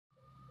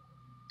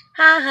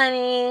Hi,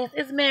 honey.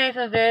 It's Mary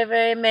from Very,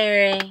 Very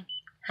Mary.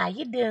 How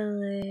you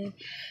doing?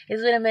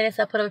 It's been a minute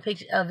since I put up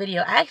a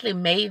video. I actually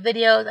made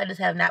videos. I just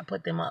have not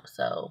put them up.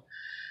 So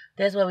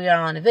that's where we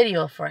are on the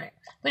video front.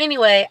 But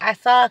anyway, I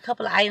saw a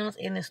couple of items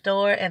in the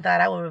store and thought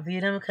I would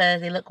review them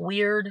because they look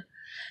weird.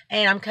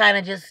 And I'm kind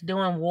of just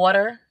doing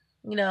water,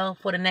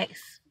 for the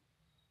next,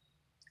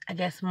 I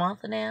guess, month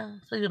now.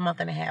 So it's a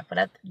month and a half. But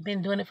I've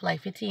been doing it for like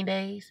 15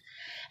 days.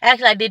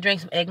 Actually, I did drink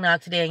some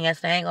eggnog today and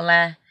yesterday. I ain't gonna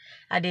lie.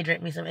 I did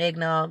drink me some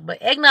eggnog, but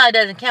eggnog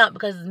doesn't count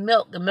because it's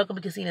milk. The milk will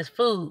be considered as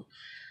food.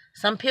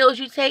 Some pills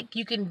you take,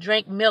 you can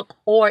drink milk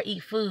or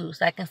eat food.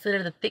 So I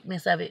consider the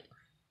thickness of it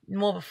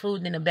more of a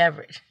food than a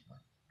beverage.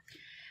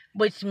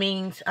 Which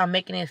means I'm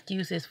making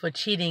excuses for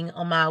cheating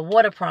on my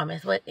water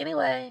promise. But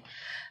anyway,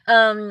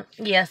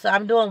 yeah, so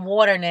I'm doing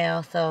water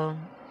now. So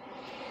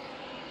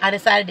I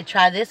decided to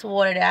try this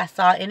water that I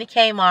saw in the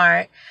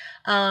Kmart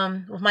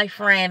with my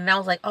friend. And I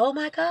was like, oh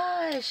my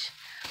gosh,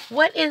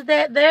 what is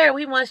that there?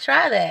 We must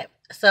try that.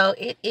 So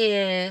it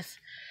is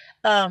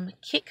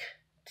KICK2O.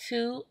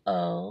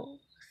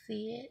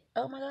 See it?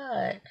 Oh my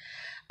god.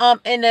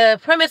 And the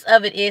premise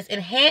of it is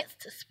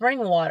enhanced spring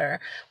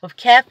water with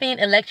caffeine,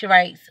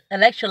 electrolytes,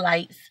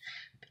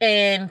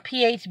 and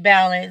pH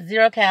balance,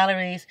 0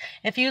 calories,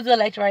 infused with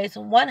electrolytes,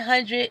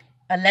 100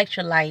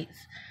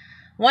 electrolytes,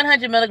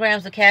 100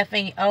 milligrams of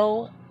caffeine.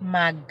 Oh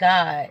my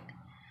god.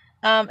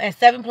 And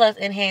 7+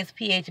 enhanced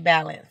pH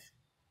balance.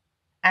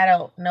 I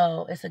don't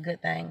know. It's a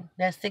good thing.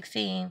 That's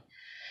 16.9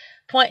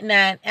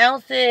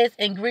 ounces.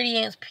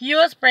 Ingredients: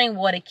 pure spring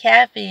water,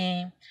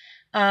 caffeine,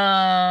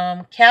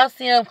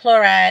 calcium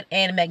chloride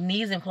and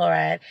magnesium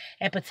chloride,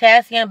 and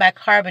potassium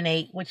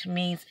bicarbonate, which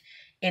means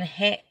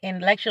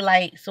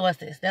electrolyte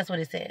sources. That's what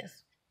it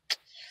says.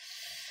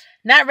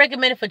 Not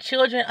recommended for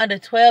children under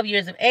 12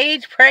 years of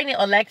age, pregnant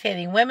or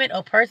lactating women,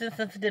 or persons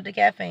sensitive to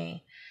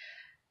caffeine.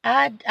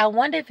 I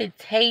wonder if it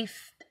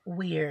tastes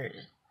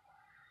weird.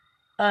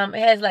 It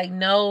has like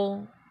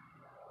no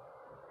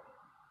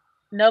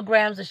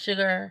grams of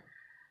sugar,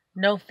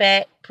 no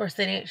fat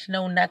percentage,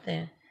 no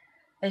nothing.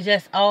 It's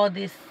just all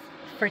this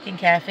freaking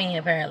caffeine,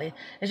 apparently.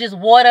 It's just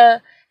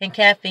water and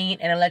caffeine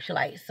and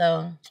electrolytes.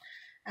 So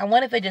I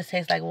wonder if it just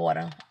tastes like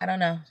water. I don't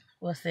know.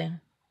 We'll see.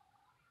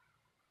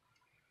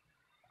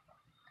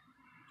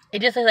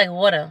 It just tastes like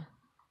water.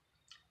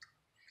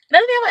 It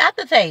doesn't have an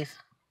aftertaste.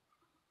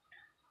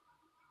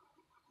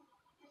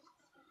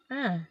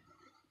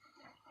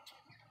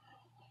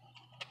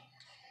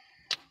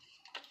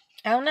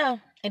 I don't know.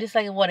 It just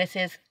like what it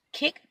says.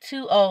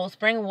 KICK2O,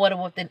 spring water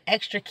with an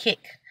extra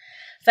kick.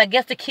 So I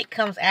guess the kick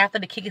comes after.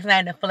 The kick is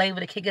not in the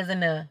flavor. The kick is in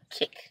the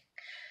kick.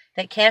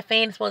 That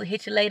caffeine is supposed to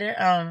hit you later.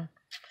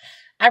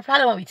 I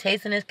probably won't be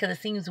tasting this because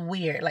it seems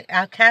weird. Like,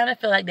 I kind of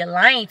feel like they're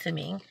lying to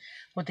me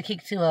with the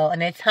KICK2O.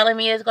 And they're telling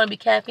me it's going to be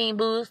caffeine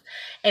boost.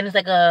 And it's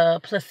like a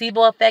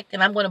placebo effect.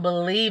 And I'm going to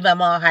believe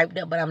I'm all hyped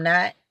up, but I'm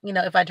not.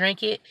 If I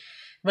drink it,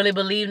 really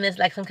believing it's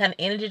like some kind of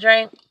energy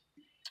drink.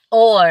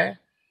 Or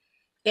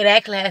it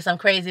actually has some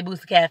crazy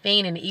boost of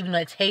caffeine in it, even though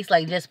it tastes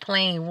like just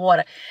plain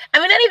water. I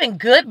mean, not even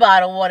good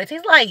bottled water. It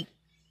tastes like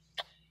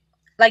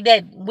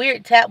that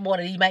weird tap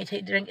water you might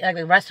drink like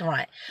a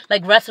restaurant.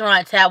 Like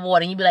restaurant tap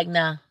water. And you'd be like,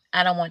 nah,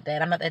 I don't want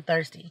that. I'm not that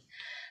thirsty.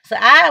 So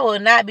I will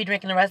not be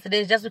drinking the rest of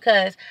this just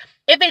because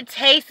if it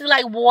tasted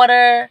like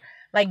water,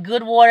 like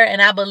good water,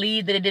 and I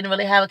believe that it didn't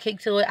really have a kick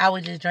to it, I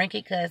would just drink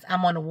it because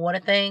I'm on the water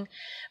thing.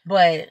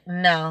 But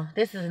no,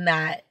 this is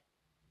not.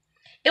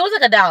 It was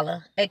like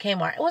 $1 at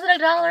Kmart. Was it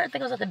 $1? I think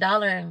it was like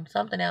 $1 and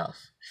something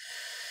else.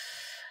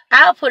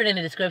 I'll put it in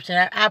the description.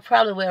 I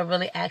probably will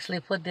really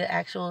actually put the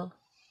actual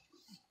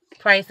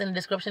price in the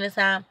description this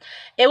time.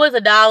 It was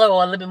 $1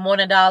 or a little bit more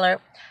than $1.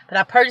 But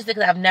I purchased it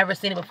because I've never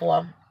seen it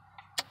before.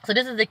 So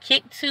this is the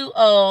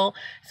KICK2O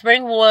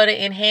spring water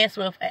enhanced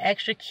with an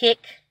extra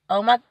kick.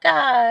 Oh my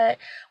god.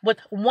 With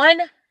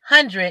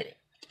 100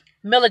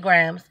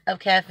 milligrams of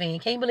caffeine.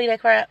 Can you believe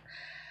that crap?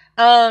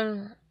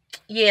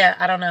 Yeah,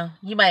 I don't know.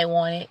 You might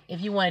want it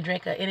if you want to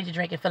drink an energy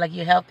drink and feel like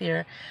you're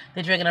healthier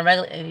than drinking a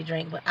regular energy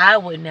drink. But I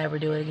would never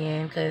do it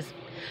again because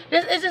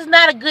it's just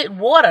not a good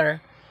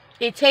water.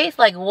 It tastes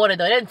like water,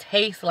 though. It doesn't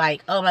taste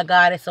like, oh my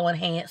god, it's so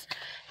enhanced.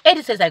 It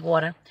just tastes like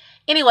water.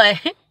 Anyway,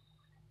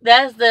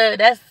 that's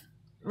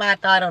my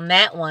thought on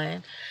that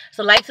one.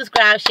 So like,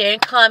 subscribe, share,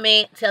 and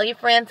comment. Tell your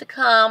friends to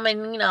come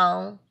and,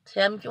 tell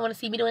them if you want to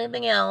see me do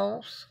anything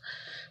else.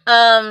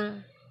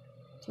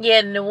 Yeah,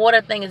 and the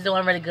water thing is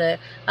doing really good.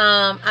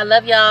 I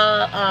love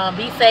y'all.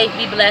 Be safe,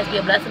 be blessed, be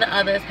a blessing to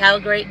others. Have a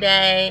great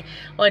day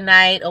or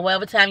night or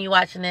whatever time you're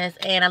watching this.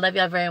 And I love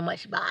y'all very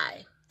much.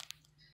 Bye.